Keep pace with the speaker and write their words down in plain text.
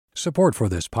Support for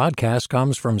this podcast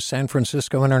comes from San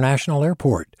Francisco International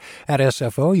Airport. At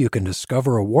SFO, you can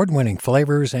discover award-winning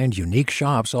flavors and unique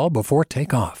shops all before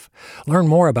takeoff. Learn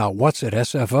more about what's at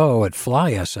SFO at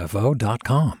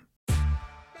flysfo.com.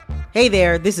 Hey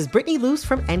there, this is Brittany Luce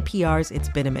from NPR's It's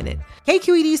Been a Minute.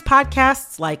 KQED's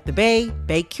podcasts like The Bay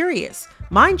Curious,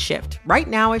 Mindshift, Right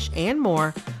Nowish, and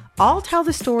more all tell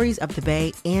the stories of the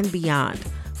Bay and beyond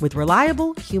with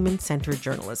reliable, human-centered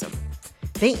journalism.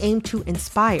 They aim to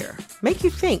inspire, make you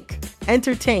think,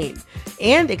 entertain,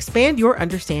 and expand your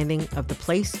understanding of the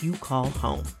place you call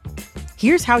home.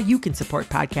 Here's how you can support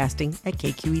podcasting at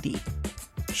KQED.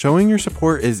 Showing your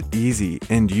support is easy,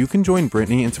 and you can join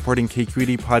Brittany in supporting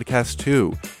KQED Podcast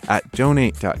too at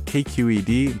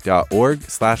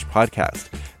donate.kqed.org/podcast.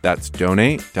 That's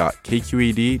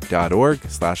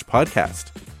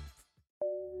donate.kqed.org/podcast.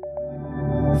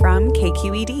 From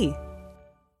KQED.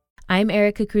 I'm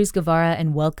Erica Cruz Guevara,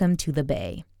 and welcome to The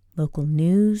Bay, local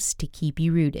news to keep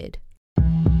you rooted.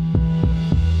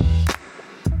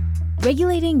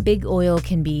 Regulating big oil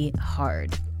can be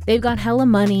hard. They've got hella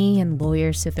money and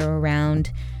lawyers to throw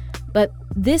around. But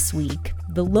this week,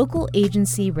 the local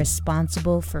agency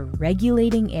responsible for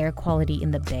regulating air quality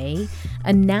in the Bay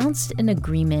announced an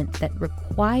agreement that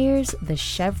requires the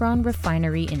Chevron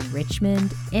refinery in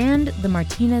Richmond and the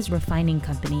Martinez Refining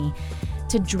Company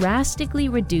to drastically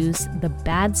reduce the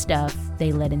bad stuff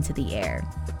they let into the air,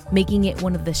 making it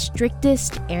one of the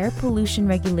strictest air pollution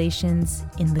regulations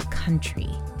in the country.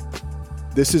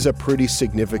 This is a pretty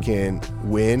significant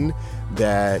win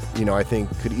that, I think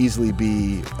could easily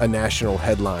be a national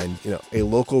headline. A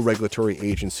local regulatory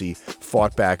agency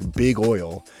fought back big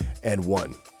oil and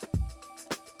won.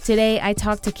 Today, I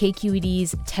talked to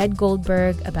KQED's Ted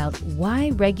Goldberg about why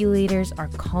regulators are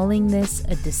calling this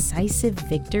a decisive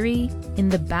victory in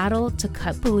the battle to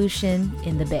cut pollution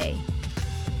in the Bay.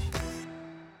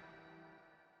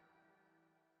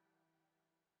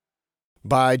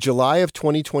 By July of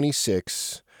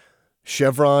 2026,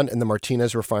 Chevron and the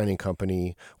Martinez Refining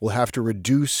Company will have to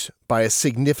reduce by a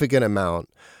significant amount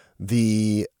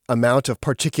the amount of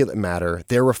particulate matter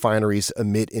their refineries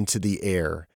emit into the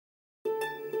air.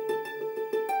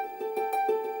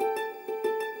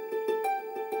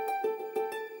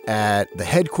 At the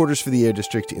headquarters for the Air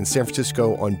District in San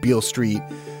Francisco on Beale Street,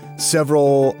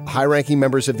 several high-ranking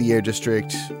members of the Air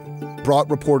District brought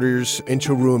reporters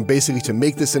into a room basically to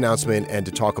make this announcement and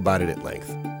to talk about it at length.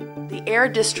 The Air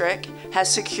District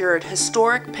has secured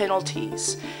historic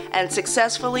penalties and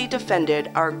successfully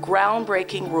defended our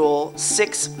groundbreaking Rule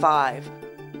 6.5.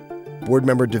 Board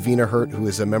member Davina Hurt, who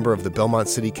is a member of the Belmont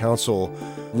City Council,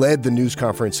 led the news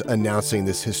conference announcing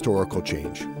this historical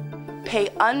change. Pay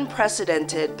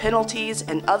unprecedented penalties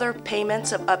and other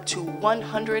payments of up to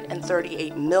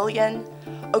 $138 million,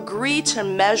 agree to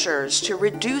measures to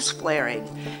reduce flaring,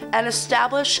 and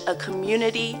establish a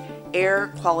community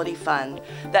air quality fund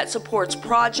that supports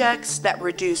projects that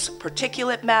reduce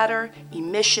particulate matter,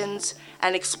 emissions,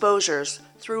 and exposures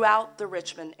throughout the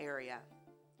Richmond area.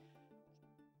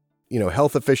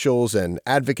 Health officials and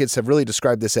advocates have really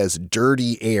described this as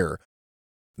dirty air.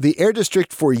 The Air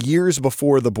District, for years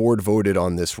before the board voted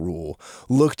on this rule,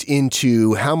 looked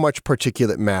into how much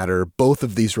particulate matter both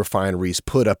of these refineries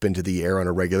put up into the air on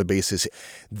a regular basis.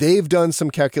 They've done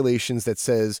some calculations that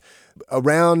says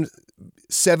around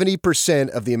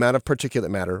 70% of the amount of particulate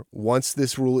matter, once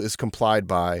this rule is complied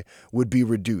by, would be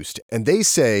reduced. And they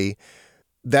say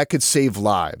that could save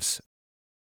lives.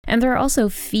 And there are also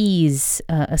fees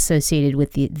associated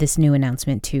with this new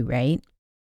announcement too, right?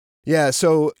 Yeah,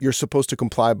 so you're supposed to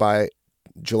comply by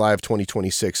July of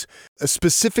 2026.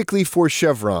 Specifically for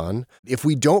Chevron, if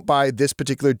we don't by this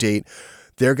particular date,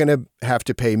 they're going to have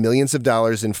to pay millions of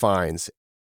dollars in fines.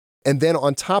 And then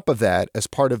on top of that, as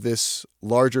part of this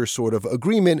larger sort of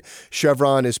agreement,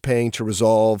 Chevron is paying to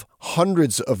resolve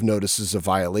hundreds of notices of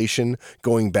violation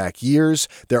going back years.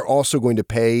 They're also going to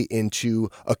pay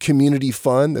into a community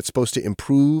fund that's supposed to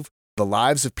improve the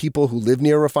lives of people who live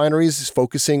near refineries,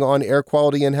 focusing on air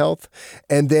quality and health.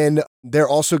 And then they're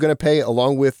also going to pay,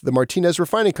 along with the Martinez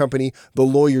Refining Company, the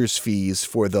lawyers' fees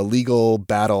for the legal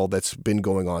battle that's been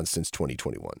going on since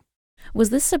 2021.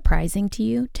 Was this surprising to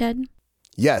you, Ted?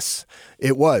 Yes,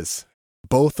 it was.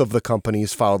 Both of the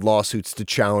companies filed lawsuits to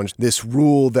challenge this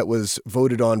rule that was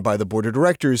voted on by the board of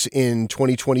directors in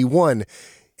 2021.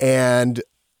 And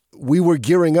we were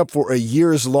gearing up for a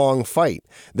years-long fight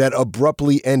that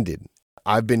abruptly ended.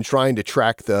 I've been trying to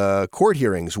track the court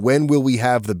hearings. When will we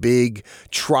have the big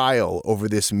trial over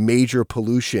this major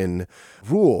pollution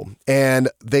rule? And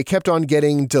they kept on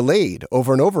getting delayed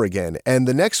over and over again. And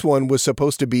the next one was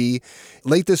supposed to be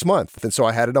late this month. And so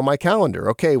I had it on my calendar.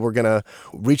 Okay, we're going to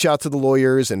reach out to the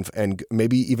lawyers and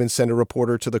maybe even send a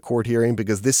reporter to the court hearing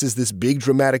because this is this big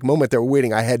dramatic moment that we're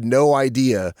waiting. I had no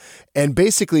idea. And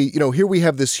basically, here we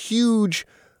have this huge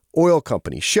oil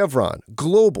company, Chevron,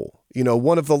 global,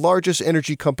 one of the largest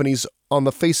energy companies on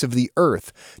the face of the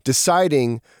earth,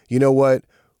 deciding, what,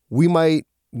 we might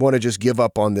want to just give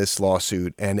up on this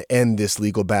lawsuit and end this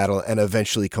legal battle and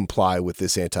eventually comply with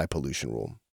this anti-pollution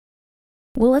rule.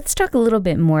 Well, let's talk a little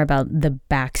bit more about the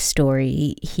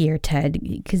backstory here, Ted,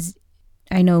 because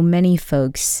I know many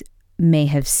folks may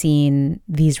have seen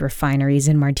these refineries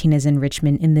in Martinez and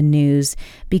Richmond in the news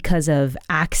because of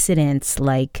accidents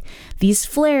like these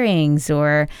flarings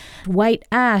or white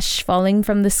ash falling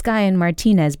from the sky in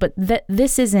Martinez. But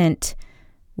this isn't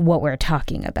what we're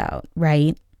talking about,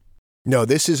 right? No,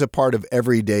 this is a part of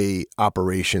everyday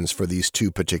operations for these two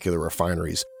particular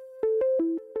refineries.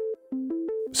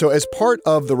 So as part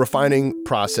of the refining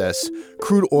process,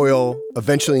 crude oil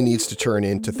eventually needs to turn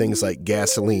into things like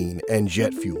gasoline and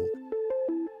jet fuel.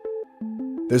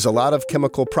 There's a lot of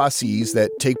chemical processes that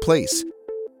take place.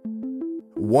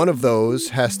 One of those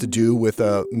has to do with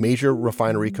a major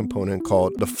refinery component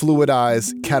called the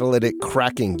fluidized catalytic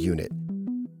cracking unit.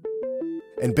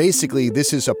 And basically,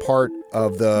 this is a part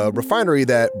of the refinery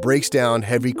that breaks down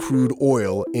heavy crude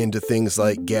oil into things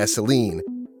like gasoline.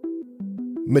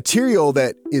 Material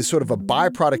that is sort of a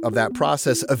byproduct of that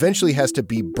process eventually has to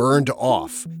be burned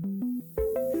off.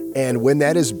 And when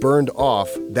that is burned off,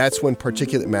 that's when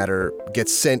particulate matter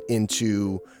gets sent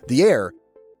into the air.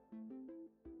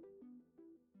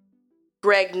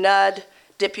 Greg Nudd,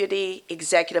 Deputy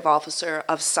Executive Officer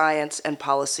of Science and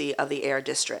Policy of the Air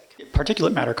District.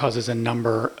 Particulate matter causes a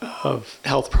number of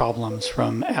health problems,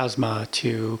 from asthma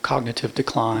to cognitive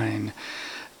decline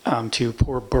to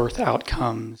poor birth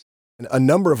outcomes. A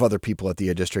number of other people at the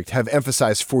Air District have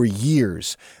emphasized for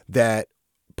years that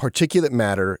particulate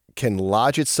matter can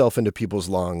lodge itself into people's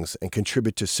lungs and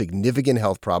contribute to significant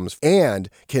health problems and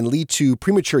can lead to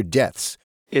premature deaths.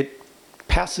 It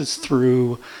passes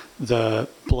through the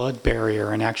blood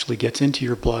barrier and actually gets into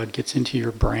your blood, gets into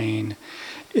your brain.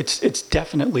 It's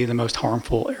definitely the most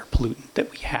harmful air pollutant that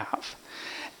we have.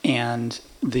 And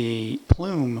the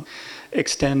plume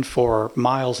extend for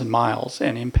miles and miles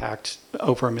and impact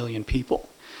over 1 million people.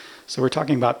 So we're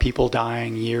talking about people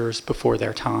dying years before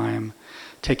their time,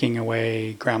 taking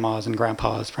away grandmas and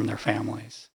grandpas from their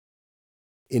families.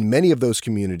 In many of those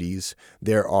communities,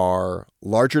 there are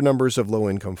larger numbers of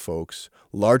low-income folks,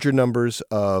 larger numbers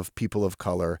of people of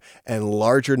color, and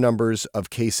larger numbers of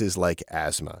cases like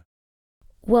asthma.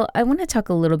 Well, I want to talk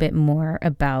a little bit more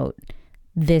about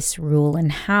this rule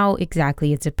and how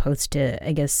exactly it's supposed to,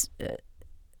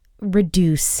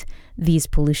 reduce these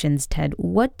pollutions, Ted.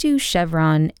 What do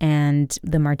Chevron and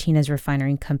the Martinez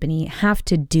Refining Company have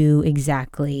to do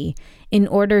exactly in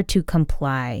order to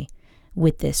comply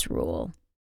with this rule?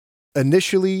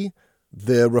 Initially,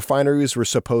 the refineries were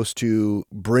supposed to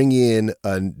bring in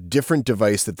a different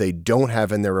device that they don't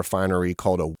have in their refinery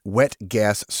called a wet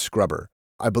gas scrubber.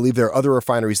 I believe there are other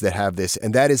refineries that have this,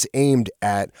 and that is aimed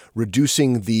at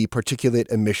reducing the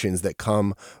particulate emissions that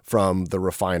come from the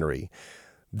refinery.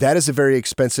 That is a very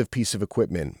expensive piece of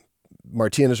equipment.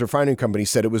 Martinez Refining Company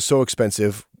said it was so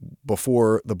expensive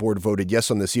before the board voted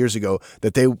yes on this years ago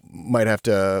that they might have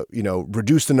to,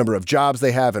 reduce the number of jobs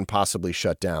they have and possibly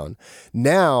shut down.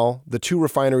 Now, the two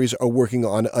refineries are working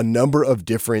on a number of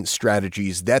different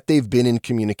strategies that they've been in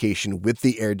communication with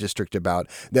the Air District about,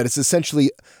 that it's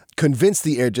essentially convinced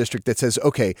the Air District that says,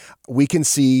 okay, we can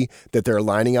see that they're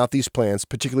lining out these plants,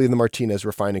 particularly in the Martinez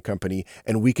Refining Company,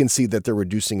 and we can see that they're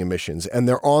reducing emissions, and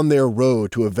they're on their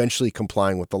road to eventually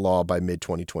complying with the law by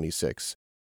mid-2026.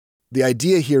 The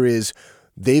idea here is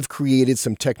they've created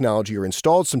some technology or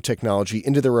installed some technology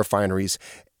into their refineries,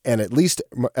 and at least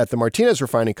at the Martinez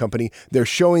Refining Company, they're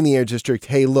showing the Air District,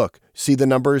 hey, look, see the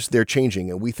numbers? They're changing,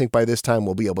 and we think by this time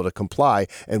we'll be able to comply,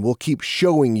 and we'll keep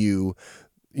showing you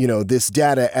this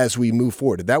data as we move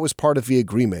forward. That was part of the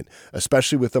agreement,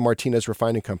 especially with the Martinez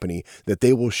Refining Company, that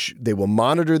they will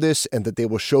monitor this and that they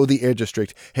will show the Air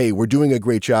District, hey, we're doing a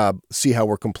great job. See how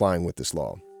we're complying with this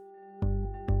law.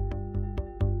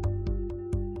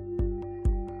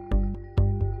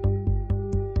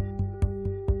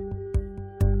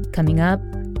 Coming up,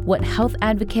 what health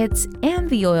advocates and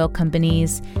the oil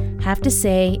companies have to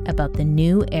say about the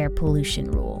new air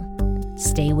pollution rule.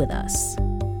 Stay with us.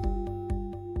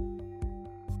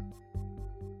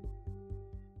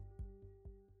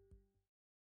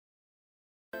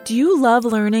 Do you love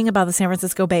learning about the San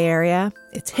Francisco Bay Area,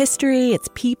 its history, its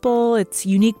people, its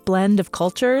unique blend of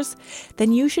cultures?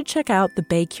 Then you should check out the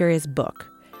Bay Curious book.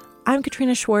 I'm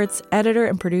Katrina Schwartz, editor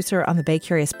and producer on the Bay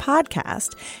Curious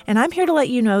podcast, and I'm here to let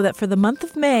you know that for the month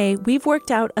of May, we've worked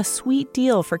out a sweet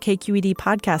deal for KQED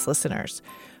podcast listeners.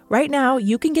 Right now,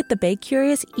 you can get the Bay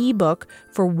Curious ebook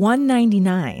for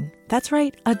 $1.99. That's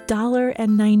right,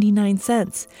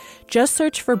 $1.99. Just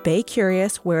search for Bay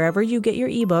Curious wherever you get your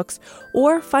ebooks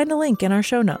or find a link in our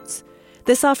show notes.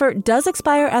 This offer does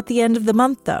expire at the end of the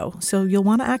month, though, so you'll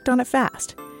want to act on it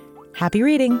fast. Happy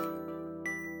reading!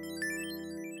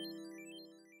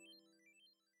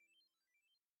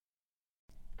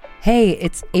 Hey,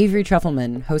 it's Avery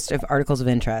Trufelman, host of Articles of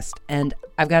Interest, and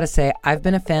I've got to say, I've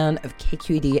been a fan of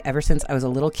KQED ever since I was a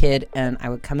little kid, and I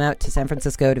would come out to San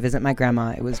Francisco to visit my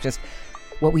grandma. It was just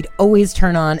what we'd always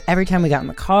turn on every time we got in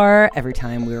the car, every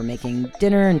time we were making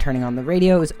dinner and turning on the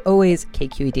radio. It was always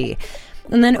KQED.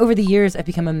 And then over the years, I've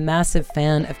become a massive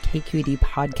fan of KQED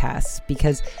podcasts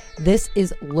because this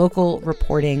is local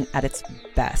reporting at its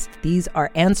best. These are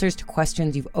answers to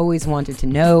questions you've always wanted to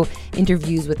know,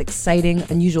 interviews with exciting,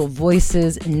 unusual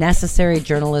voices, necessary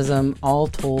journalism, all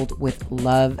told with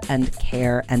love and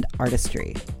care and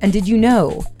artistry. And did you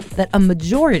know that a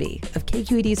majority of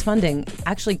KQED's funding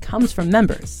actually comes from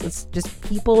members? It's just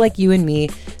people like you and me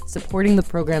supporting the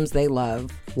programs they love,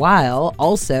 while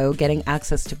also getting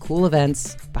access to cool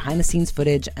events, behind-the-scenes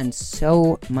footage, and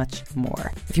so much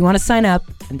more. If you want to sign up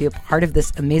and be a part of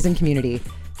this amazing community,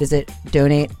 visit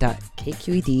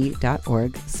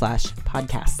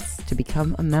donate.kqed.org/podcasts to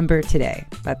become a member today.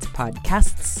 That's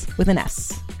podcasts with an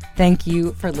S. Thank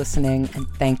you for listening, and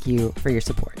thank you for your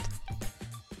support.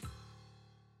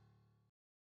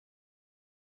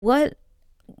 What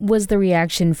was the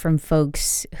reaction from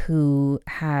folks who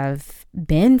have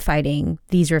been fighting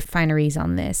these refineries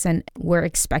on this and were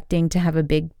expecting to have a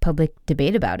big public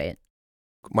debate about it?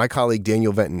 My colleague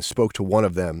Daniel Venton spoke to one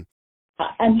of them.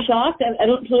 I'm shocked. I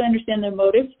don't totally understand their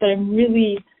motives, but I'm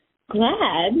really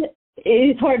glad.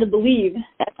 It's hard to believe.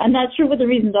 I'm not sure what the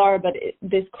reasons are, but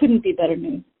this couldn't be better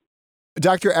news.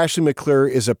 Dr. Ashley McClure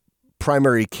is a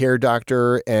primary care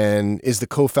doctor and is the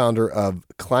co-founder of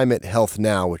Climate Health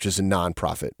Now, which is a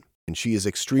nonprofit. And she is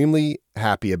extremely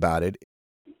happy about it.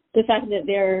 The fact that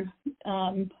they're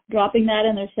dropping that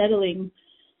and they're settling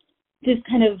just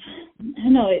kind of, I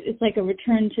don't know, it's like a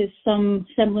return to some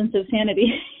semblance of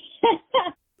sanity.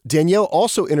 Danielle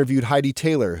also interviewed Heidi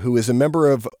Taylor, who is a member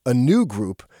of a new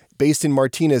group based in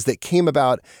Martinez that came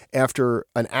about after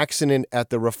an accident at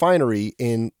the refinery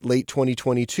in late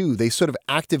 2022. They sort of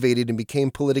activated and became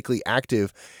politically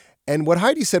active. And what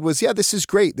Heidi said was, yeah, this is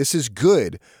great. This is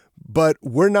good. But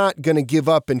we're not going to give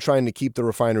up in trying to keep the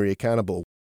refinery accountable.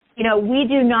 You know, we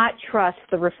do not trust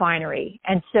the refinery.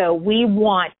 And so we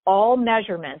want all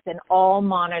measurements and all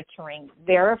monitoring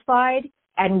verified,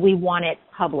 and we want it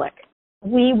public.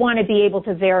 We want to be able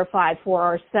to verify for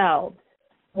ourselves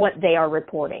what they are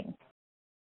reporting.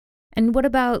 And what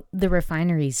about the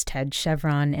refineries, Ted?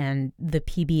 Chevron and the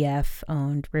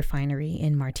PBF-owned refinery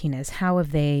in Martinez. How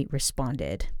have they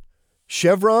responded?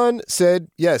 Chevron said,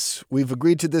 yes, we've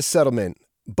agreed to this settlement.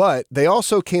 But they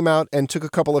also came out and took a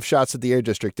couple of shots at the Air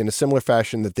District in a similar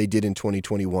fashion that they did in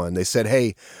 2021. They said,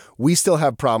 hey, we still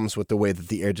have problems with the way that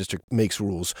the Air District makes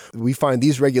rules. We find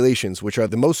these regulations, which are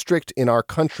the most strict in our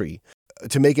country,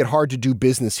 to make it hard to do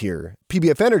business here.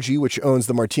 PBF Energy, which owns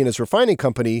the Martinez Refining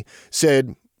Company,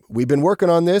 said, we've been working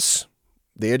on this.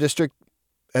 The Air District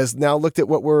has now looked at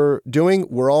what we're doing.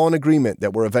 We're all in agreement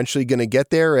that we're eventually going to get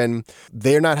there, and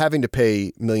they're not having to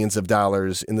pay millions of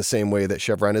dollars in the same way that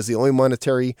Chevron is. The only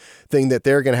monetary thing that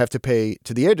they're going to have to pay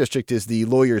to the Air District is the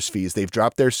lawyer's fees. They've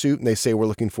dropped their suit, and they say we're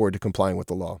looking forward to complying with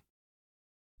the law.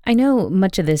 I know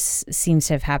much of this seems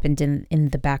to have happened in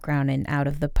the background and out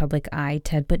of the public eye,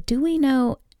 Ted, but do we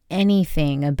know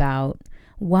anything about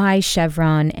why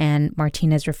Chevron and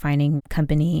Martinez Refining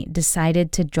Company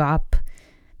decided to drop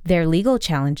their legal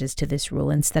challenges to this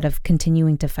rule instead of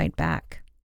continuing to fight back?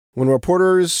 When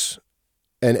reporters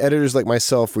and editors like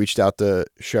myself reached out to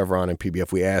Chevron and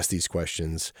PBF, we asked these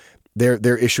questions.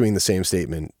 They're issuing the same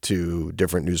statement to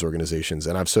different news organizations,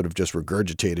 and I've sort of just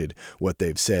regurgitated what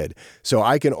they've said. So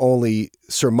I can only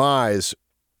surmise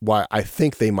why I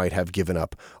think they might have given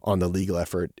up on the legal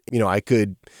effort. You know, I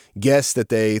could guess that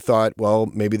they thought, well,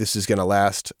 maybe this is going to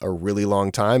last a really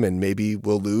long time and maybe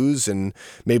we'll lose, and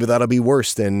maybe that'll be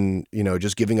worse than, you know,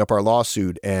 just giving up our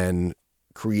lawsuit and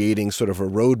creating sort of a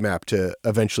roadmap to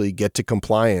eventually get to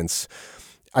compliance.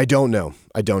 I don't know.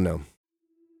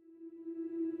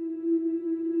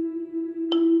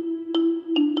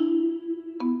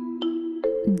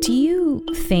 Do you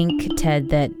think, Ted,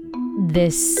 that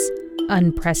this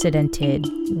unprecedented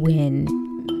win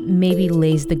maybe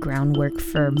lays the groundwork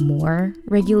for more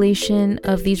regulation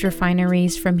of these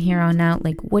refineries from here on out?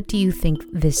 Like, what do you think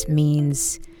this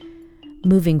means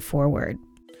moving forward?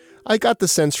 I got the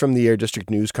sense from the Air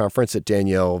District News Conference that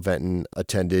Danielle Venton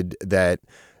attended that,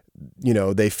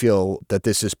 they feel that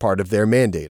this is part of their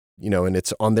mandate, and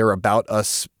it's on their About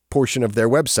Us portion of their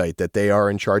website that they are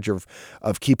in charge of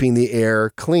keeping the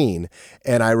air clean.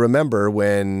 And I remember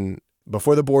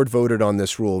before the board voted on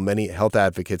this rule, many health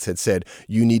advocates had said,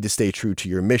 you need to stay true to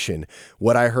your mission.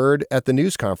 What I heard at the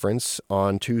news conference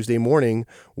on Tuesday morning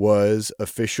was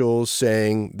officials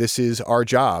saying, this is our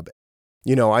job.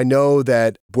 I know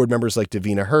that board members like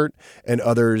Davina Hurt and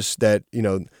others that,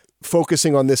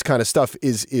 focusing on this kind of stuff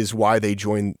is why they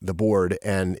joined the board.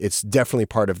 And it's definitely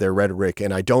part of their rhetoric.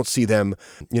 And I don't see them,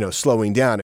 slowing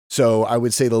down. So I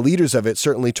would say the leaders of it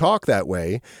certainly talk that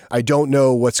way. I don't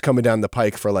know what's coming down the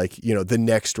pike for the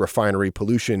next refinery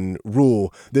pollution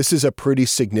rule. This is a pretty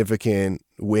significant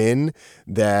win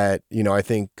that, I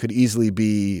think could easily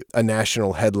be a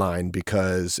national headline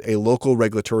because a local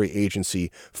regulatory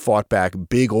agency fought back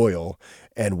big oil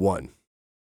and won.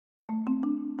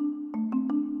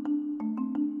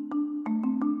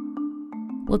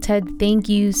 Well, Ted, thank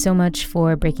you so much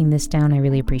for breaking this down. I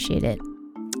really appreciate it.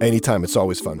 Anytime. It's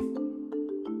always fun.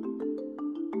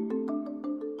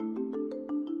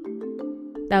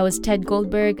 That was Ted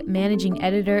Goldberg, managing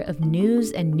editor of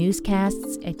news and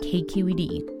newscasts at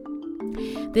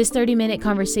KQED. This 30-minute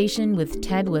conversation with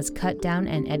Ted was cut down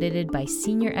and edited by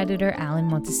senior editor Alan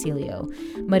Montecillo.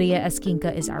 Maria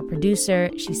Esquinca is our producer.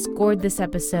 She scored this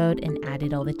episode and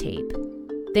added all the tape.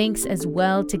 Thanks as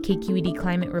well to KQED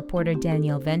climate reporter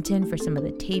Danielle Venton for some of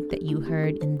the tape that you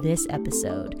heard in this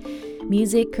episode.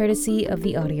 Music courtesy of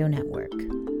the Audio Network.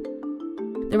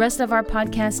 The rest of our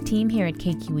podcast team here at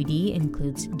KQED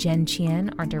includes Jen Chien,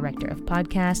 our director of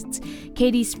podcasts,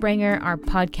 Katie Springer, our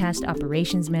podcast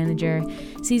operations manager,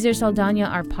 Cesar Saldana,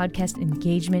 our podcast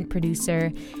engagement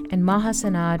producer, and Maha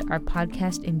Sanad, our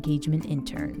podcast engagement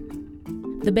intern.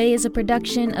 The Bay is a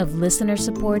production of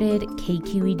listener-supported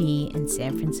KQED in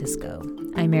San Francisco.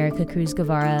 I'm Erica Cruz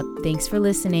Guevara. Thanks for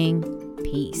listening.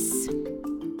 Peace.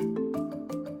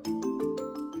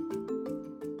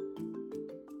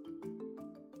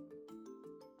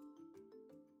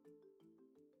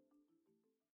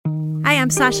 Hi, I'm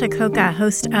Sasha Coca,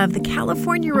 host of the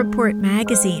California Report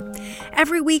magazine.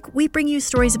 Every week, we bring you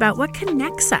stories about what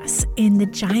connects us in the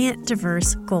giant,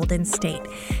 diverse Golden State.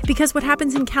 Because what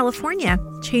happens in California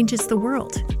changes the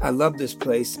world. I love this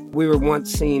place. We were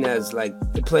once seen as like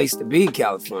the place to be,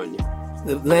 California.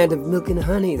 The land of milk and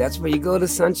honey. That's where you go to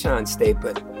Sunshine State,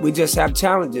 but we just have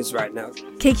challenges right now.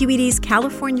 KQED's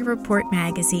California Report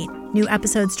magazine. New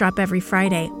episodes drop every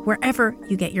Friday, wherever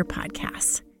you get your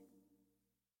podcasts.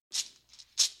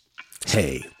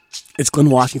 Hey, it's Glenn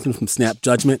Washington from Snap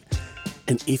Judgment.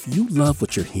 And if you love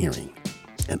what you're hearing,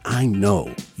 and I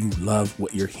know you love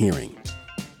what you're hearing,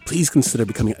 please consider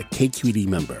becoming a KQED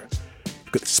member.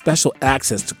 You get special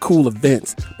access to cool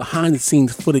events,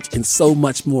 behind-the-scenes footage, and so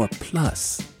much more.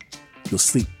 Plus, you'll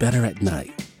sleep better at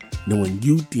night knowing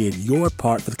you did your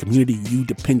part for the community you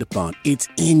depend upon. It's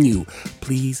in you.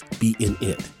 Please be in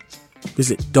it.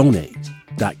 Visit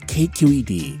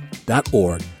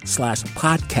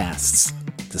donate.kqed.org/podcasts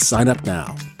to sign up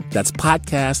now. That's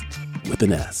podcast with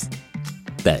an S.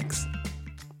 Thanks.